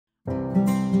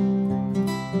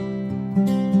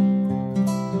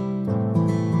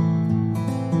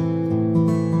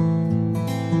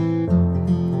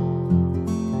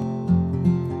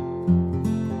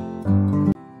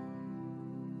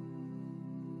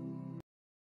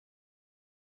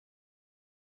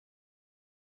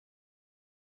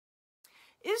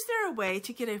Is there a way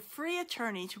to get a free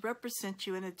attorney to represent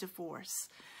you in a divorce?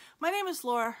 My name is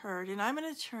Laura Hurd, and I'm an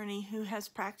attorney who has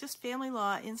practiced family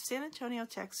law in San Antonio,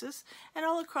 Texas, and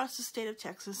all across the state of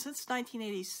Texas since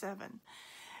 1987.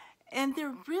 And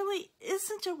there really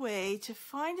isn't a way to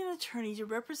find an attorney to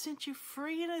represent you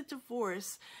free in a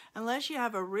divorce unless you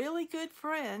have a really good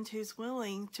friend who's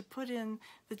willing to put in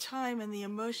the time and the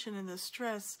emotion and the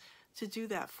stress to do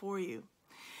that for you.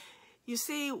 You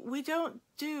see, we don't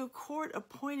do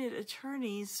court-appointed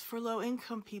attorneys for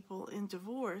low-income people in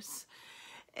divorce.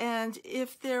 And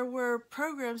if there were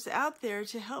programs out there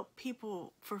to help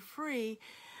people for free,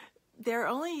 they're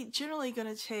only generally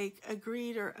going to take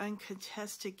agreed or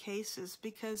uncontested cases,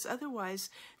 because otherwise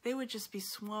they would just be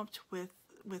swamped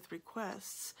with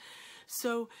requests.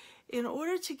 So in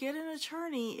order to get an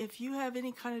attorney, if you have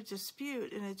any kind of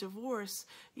dispute in a divorce,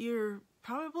 you're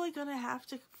probably going to have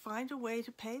to find a way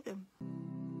to pay them.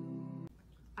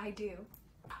 I do.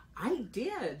 I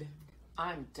did.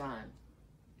 I'm done.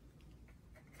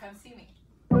 Come see me.